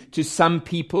to some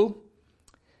people.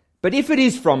 But if it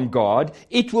is from God,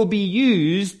 it will be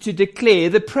used to declare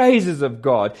the praises of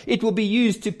God. It will be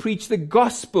used to preach the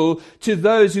gospel to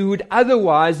those who would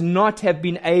otherwise not have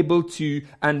been able to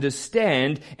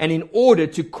understand, and in order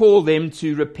to call them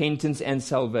to repentance and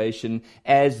salvation,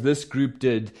 as this group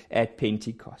did at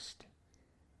Pentecost.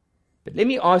 But let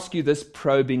me ask you this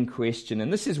probing question,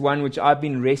 and this is one which I've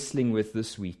been wrestling with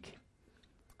this week.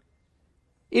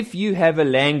 If you have a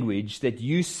language that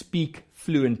you speak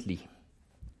fluently,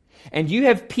 and you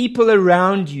have people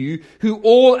around you who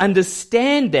all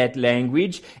understand that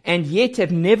language and yet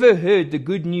have never heard the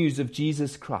good news of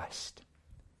Jesus Christ,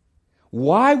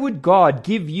 why would God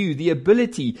give you the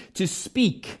ability to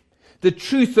speak the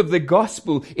truth of the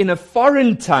gospel in a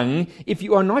foreign tongue if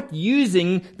you are not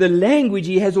using the language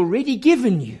He has already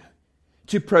given you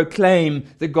to proclaim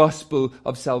the gospel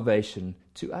of salvation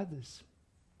to others?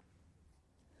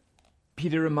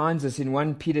 Peter reminds us in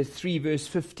 1 Peter 3 verse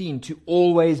 15 to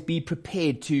always be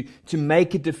prepared to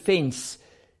make a defense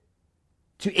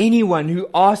to anyone who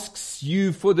asks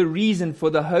you for the reason for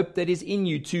the hope that is in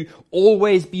you, to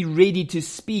always be ready to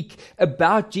speak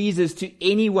about Jesus to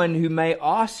anyone who may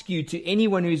ask you, to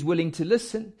anyone who is willing to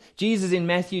listen. Jesus in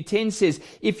Matthew 10 says,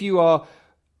 if you are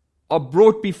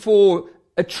brought before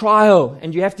a trial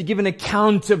and you have to give an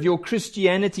account of your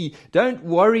Christianity, don't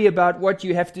worry about what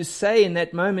you have to say in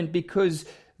that moment, because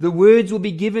the words will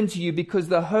be given to you, because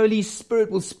the Holy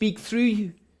Spirit will speak through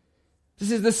you.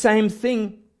 This is the same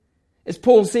thing as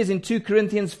Paul says in 2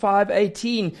 Corinthians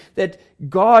 5:18, that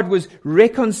God was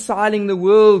reconciling the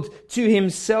world to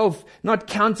Himself, not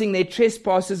counting their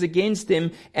trespasses against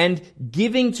them, and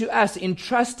giving to us,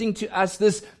 entrusting to us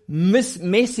this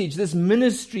message, this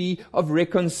ministry of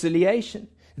reconciliation.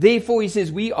 Therefore, he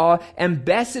says, we are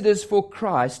ambassadors for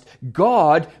Christ,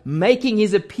 God making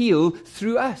His appeal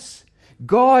through us.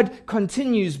 God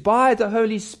continues by the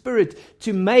Holy Spirit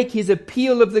to make His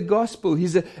appeal of the gospel,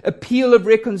 His appeal of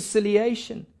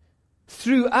reconciliation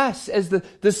through us as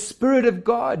the Spirit of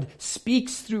God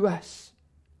speaks through us.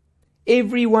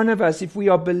 Every one of us, if we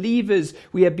are believers,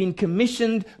 we have been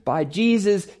commissioned by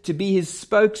Jesus to be His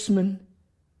spokesman,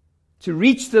 to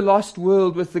reach the lost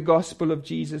world with the gospel of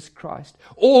Jesus Christ.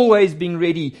 Always being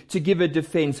ready to give a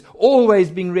defense.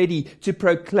 Always being ready to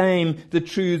proclaim the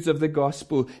truths of the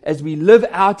gospel as we live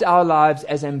out our lives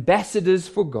as ambassadors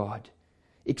for God.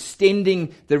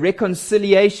 Extending the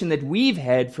reconciliation that we've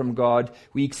had from God,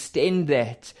 we extend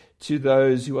that to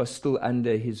those who are still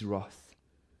under His wrath.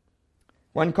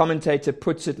 One commentator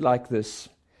puts it like this: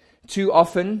 too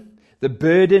often, the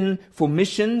burden for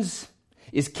missions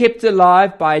is kept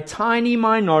alive by a tiny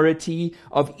minority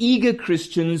of eager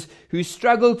Christians who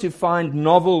struggle to find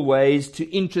novel ways to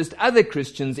interest other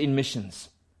Christians in missions.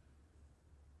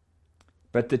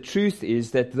 But the truth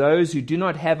is that those who do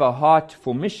not have a heart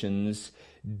for missions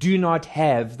do not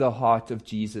have the heart of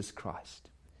Jesus Christ.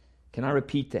 Can I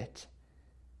repeat that?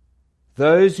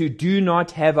 Those who do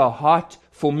not have a heart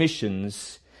for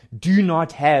missions do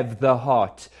not have the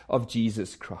heart of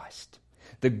Jesus Christ.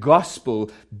 The gospel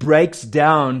breaks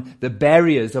down the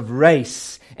barriers of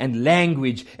race and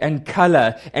language and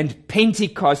color, and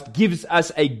Pentecost gives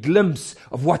us a glimpse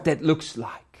of what that looks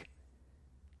like.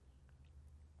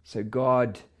 So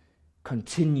God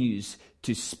continues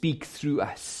to speak through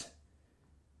us.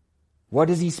 What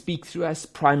does he speak through us?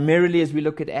 Primarily, as we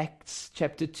look at Acts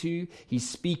chapter 2, he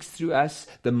speaks through us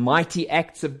the mighty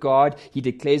acts of God. He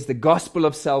declares the gospel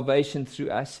of salvation through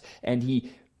us, and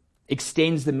he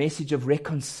extends the message of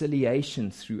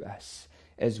reconciliation through us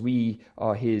as we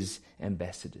are his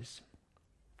ambassadors.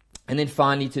 And then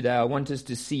finally today, I want us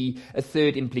to see a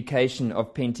third implication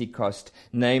of Pentecost,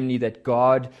 namely that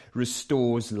God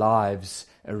restores lives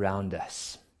around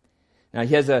us. Now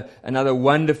here's another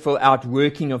wonderful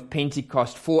outworking of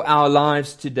Pentecost for our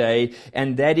lives today,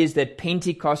 and that is that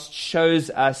Pentecost shows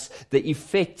us the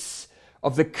effects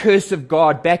of the curse of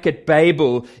God back at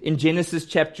Babel in Genesis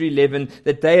chapter 11,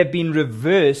 that they have been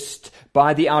reversed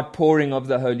by the outpouring of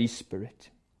the Holy Spirit.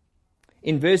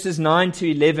 In verses 9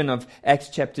 to 11 of Acts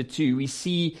chapter 2, we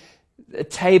see a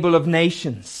table of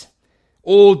nations,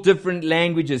 all different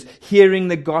languages, hearing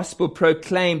the gospel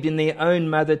proclaimed in their own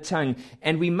mother tongue.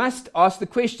 And we must ask the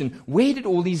question, where did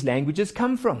all these languages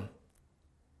come from?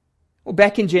 Well,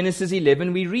 back in Genesis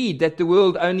 11, we read that the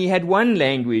world only had one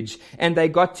language, and they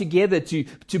got together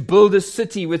to build a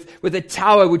city with a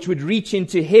tower which would reach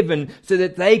into heaven so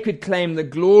that they could claim the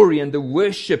glory and the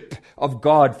worship of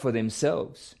God for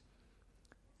themselves.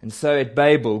 And so at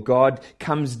Babel, God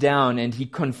comes down and he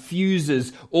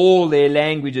confuses all their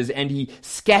languages and he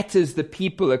scatters the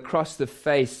people across the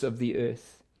face of the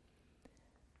earth.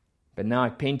 But now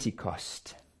at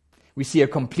Pentecost, we see a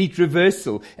complete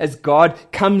reversal as God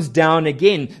comes down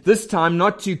again, this time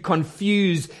not to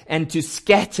confuse and to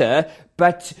scatter,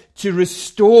 but to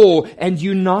restore and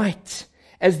unite.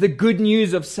 As the good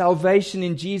news of salvation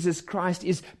in Jesus Christ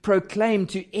is proclaimed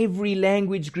to every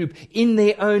language group in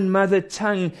their own mother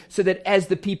tongue, so that as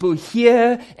the people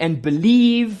hear and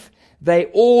believe, they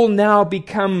all now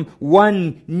become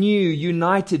one new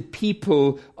united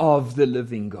people of the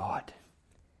living God.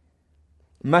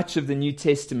 Much of the New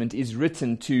Testament is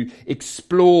written to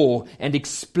explore and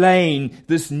explain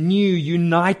this new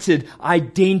united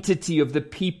identity of the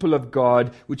people of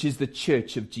God, which is the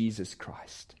church of Jesus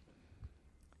Christ.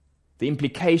 The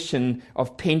implication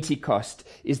of Pentecost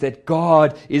is that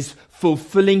God is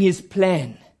fulfilling his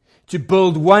plan to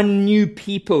build one new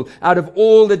people out of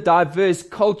all the diverse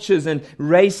cultures and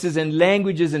races and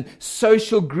languages and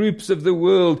social groups of the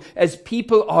world, as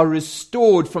people are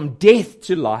restored from death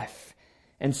to life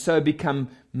and so become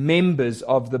members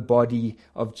of the body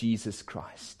of Jesus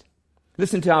Christ.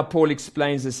 Listen to how Paul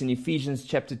explains this in Ephesians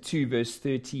chapter 2, verse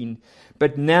 13.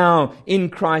 But now, in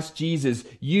Christ Jesus,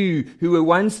 you who were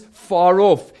once far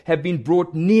off have been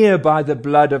brought near by the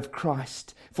blood of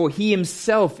Christ. For he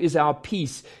himself is our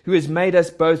peace, who has made us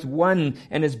both one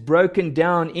and has broken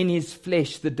down in his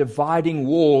flesh the dividing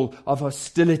wall of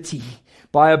hostility,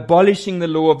 by abolishing the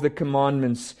law of the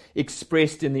commandments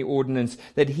expressed in the ordinance,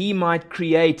 that he might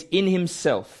create in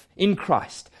himself, in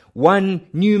Christ, one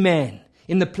new man,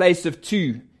 in the place of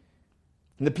two,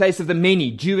 in the place of the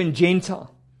many, Jew and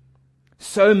Gentile,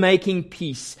 so making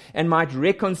peace, and might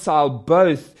reconcile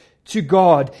both to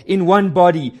God in one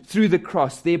body through the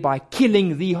cross, thereby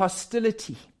killing the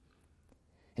hostility.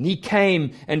 And he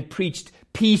came and preached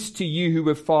peace to you who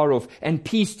were far off, and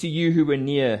peace to you who were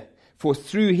near. For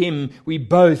through him we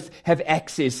both have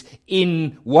access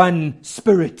in one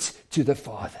Spirit to the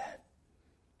Father.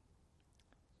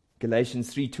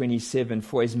 Galatians 3:27,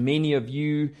 for as many of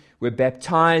you were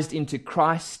baptized into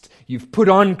Christ, you've put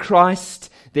on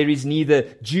Christ. There is neither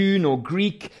Jew nor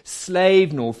Greek,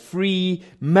 slave nor free,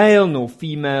 male nor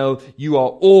female. You are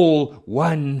all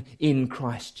one in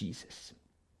Christ Jesus.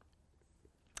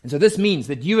 And so this means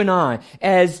that you and I,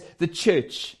 as the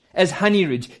church, as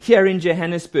Honeyridge, here in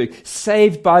Johannesburg,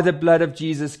 saved by the blood of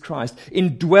Jesus Christ,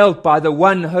 indwelt by the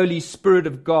one Holy Spirit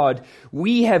of God,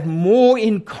 we have more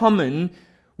in common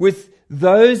with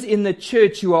those in the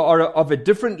church who are of a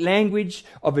different language,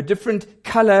 of a different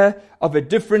color, of a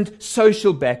different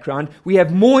social background. We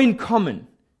have more in common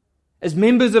as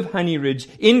members of Honeyridge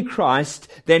in Christ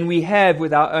than we have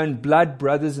with our own blood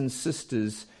brothers and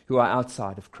sisters who are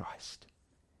outside of Christ.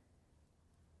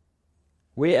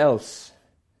 Where else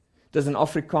does an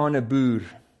Afrikaner boer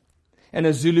and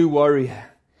a Zulu warrior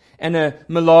and a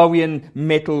Malawian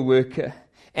metal worker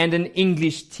and an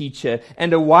English teacher,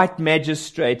 and a white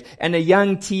magistrate, and a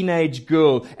young teenage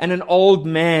girl, and an old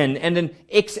man, and an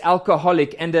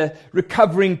ex-alcoholic, and a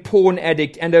recovering porn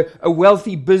addict, and a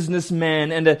wealthy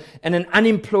businessman, and an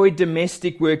unemployed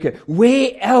domestic worker.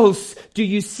 Where else do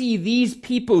you see these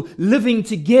people living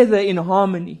together in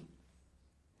harmony?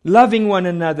 Loving one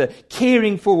another,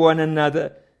 caring for one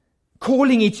another,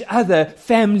 calling each other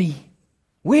family.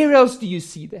 Where else do you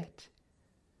see that?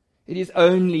 It is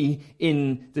only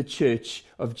in the church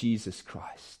of Jesus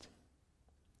Christ.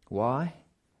 Why?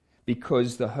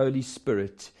 Because the Holy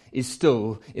Spirit is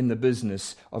still in the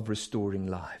business of restoring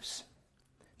lives.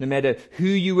 No matter who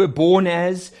you were born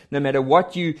as, no matter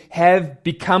what you have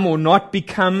become or not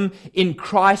become, in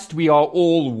Christ we are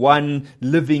all one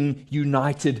living,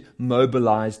 united,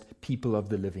 mobilized people of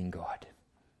the living God.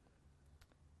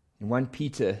 In 1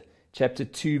 Peter chapter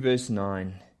 2 verse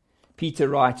 9, Peter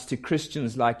writes to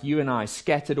Christians like you and I,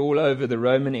 scattered all over the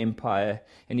Roman Empire,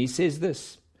 and he says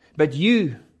this, "But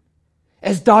you,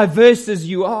 as diverse as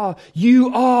you are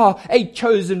a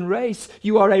chosen race.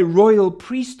 You are a royal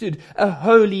priesthood, a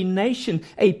holy nation,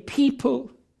 a people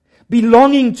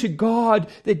belonging to God,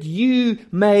 that you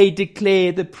may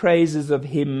declare the praises of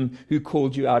Him who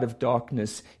called you out of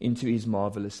darkness into His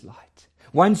marvelous light."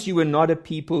 Once you were not a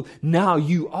people, now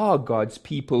you are God's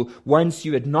people. Once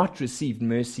you had not received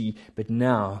mercy, but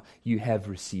now you have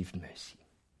received mercy.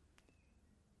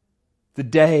 The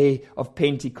day of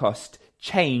Pentecost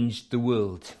changed the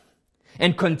world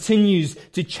and continues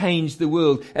to change the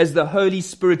world as the Holy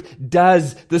Spirit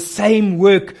does the same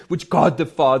work which God the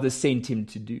Father sent Him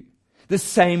to do, the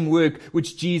same work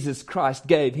which Jesus Christ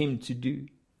gave Him to do.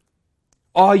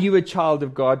 Are you a child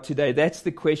of God today? That's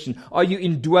the question. Are you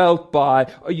indwelt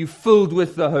by, are you filled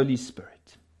with the Holy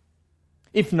Spirit?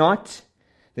 If not,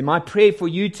 then my prayer for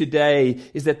you today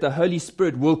is that the Holy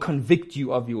Spirit will convict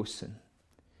you of your sin.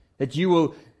 That you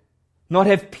will not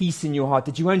have peace in your heart,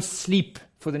 that you won't sleep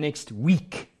for the next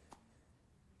week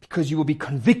because you will be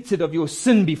convicted of your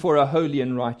sin before a holy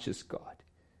and righteous God.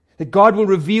 That God will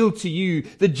reveal to you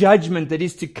the judgment that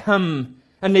is to come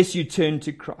unless you turn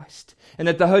to Christ. And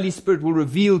that the Holy Spirit will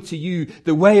reveal to you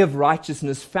the way of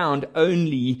righteousness found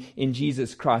only in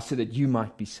Jesus Christ so that you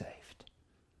might be saved.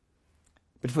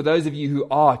 But for those of you who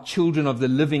are children of the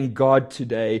living God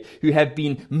today, who have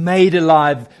been made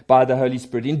alive by the Holy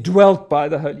Spirit, indwelt by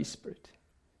the Holy Spirit,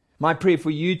 my prayer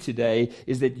for you today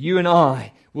is that you and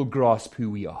I will grasp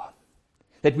who we are.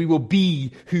 That we will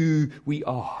be who we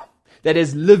are. That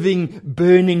as living,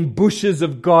 burning bushes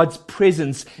of God's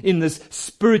presence in this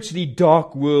spiritually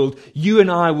dark world, you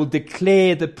and I will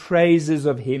declare the praises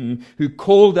of Him who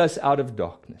called us out of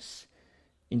darkness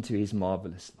into His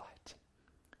marvelous light.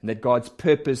 And that God's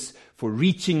purpose for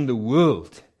reaching the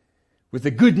world with the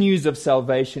good news of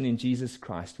salvation in Jesus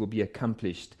Christ will be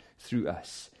accomplished through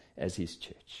us as His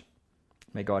church.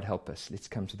 May God help us. Let's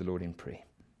come to the Lord in prayer.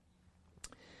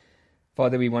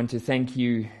 Father, we want to thank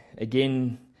you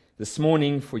again this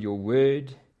morning for your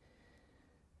word,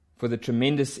 for the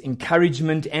tremendous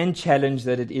encouragement and challenge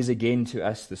that it is again to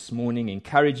us this morning.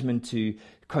 Encouragement to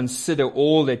consider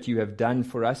all that you have done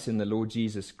for us in the Lord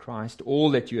Jesus Christ, all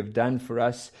that you have done for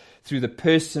us through the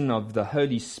person of the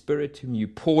Holy Spirit whom you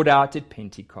poured out at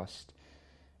Pentecost,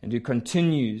 and who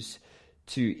continues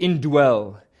to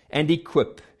indwell and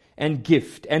equip and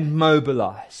gift and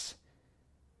mobilize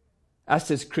us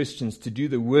as Christians to do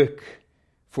the work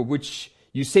for which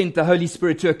you sent the Holy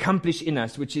Spirit to accomplish in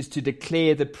us, which is to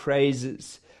declare the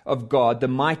praises of God, the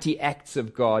mighty acts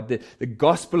of God, the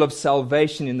gospel of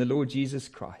salvation in the Lord Jesus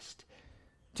Christ,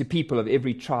 to people of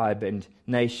every tribe and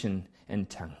nation and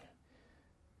tongue.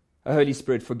 O Holy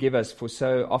Spirit, forgive us for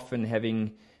so often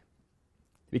having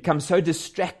become so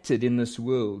distracted in this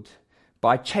world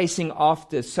by chasing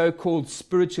after so-called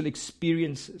spiritual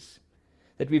experiences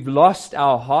that we've lost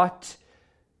our heart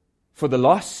for the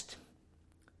lost,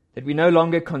 that we no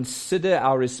longer consider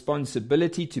our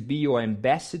responsibility to be your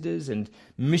ambassadors and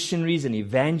missionaries and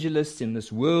evangelists in this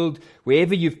world,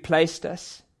 wherever you've placed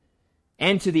us,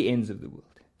 and to the ends of the world.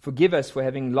 Forgive us for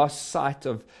having lost sight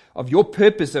of your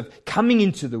purpose of coming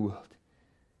into the world,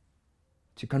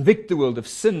 to convict the world of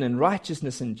sin and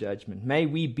righteousness and judgment. May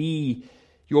we be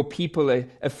your people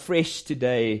afresh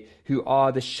today, who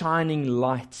are the shining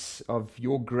lights of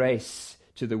your grace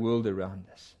to the world around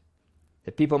us.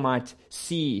 That people might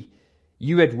see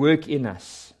you at work in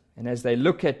us. And as they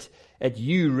look at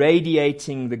you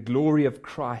radiating the glory of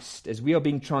Christ, as we are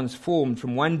being transformed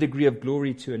from one degree of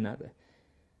glory to another,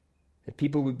 that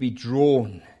people would be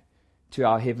drawn to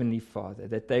our Heavenly Father,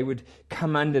 that they would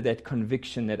come under that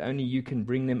conviction that only you can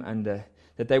bring them under,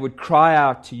 that they would cry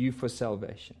out to you for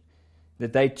salvation,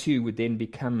 that they too would then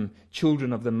become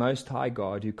children of the Most High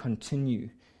God who continue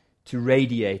to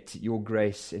radiate your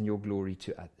grace and your glory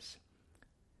to others.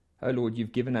 Oh Lord,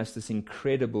 you've given us this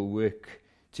incredible work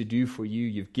to do for you.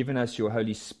 You've given us your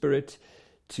Holy Spirit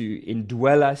to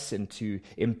indwell us and to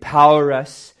empower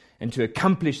us and to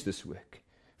accomplish this work.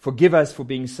 Forgive us for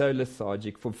being so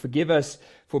lethargic. Forgive us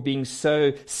for being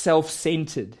so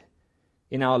self-centered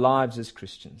in our lives as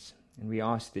Christians. And we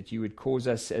ask that you would cause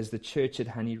us as the church at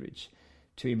Honey Ridge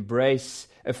to embrace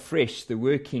afresh the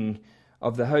working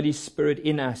of the Holy Spirit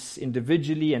in us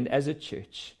individually and as a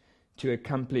church to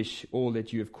accomplish all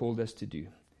that you have called us to do.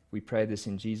 We pray this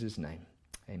in Jesus' name.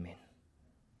 Amen.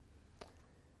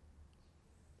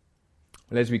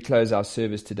 Well, as we close our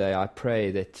service today, I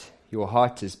pray that your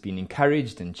heart has been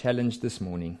encouraged and challenged this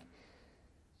morning,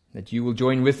 that you will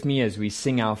join with me as we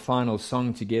sing our final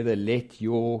song together, Let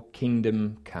Your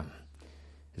Kingdom Come,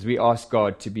 as we ask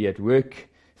God to be at work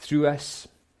through us,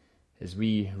 as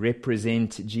we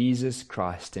represent Jesus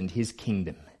Christ and his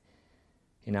kingdom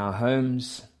in our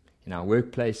homes, in our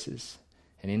workplaces,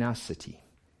 and in our city.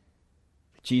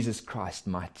 That Jesus Christ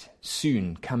might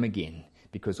soon come again,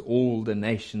 because all the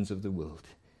nations of the world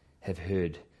have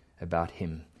heard about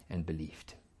him and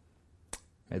believed.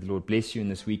 May the Lord bless you in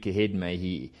this week ahead. May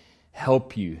he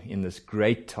help you in this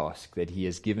great task that he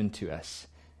has given to us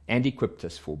and equipped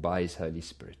us for by his Holy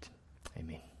Spirit.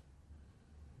 Amen.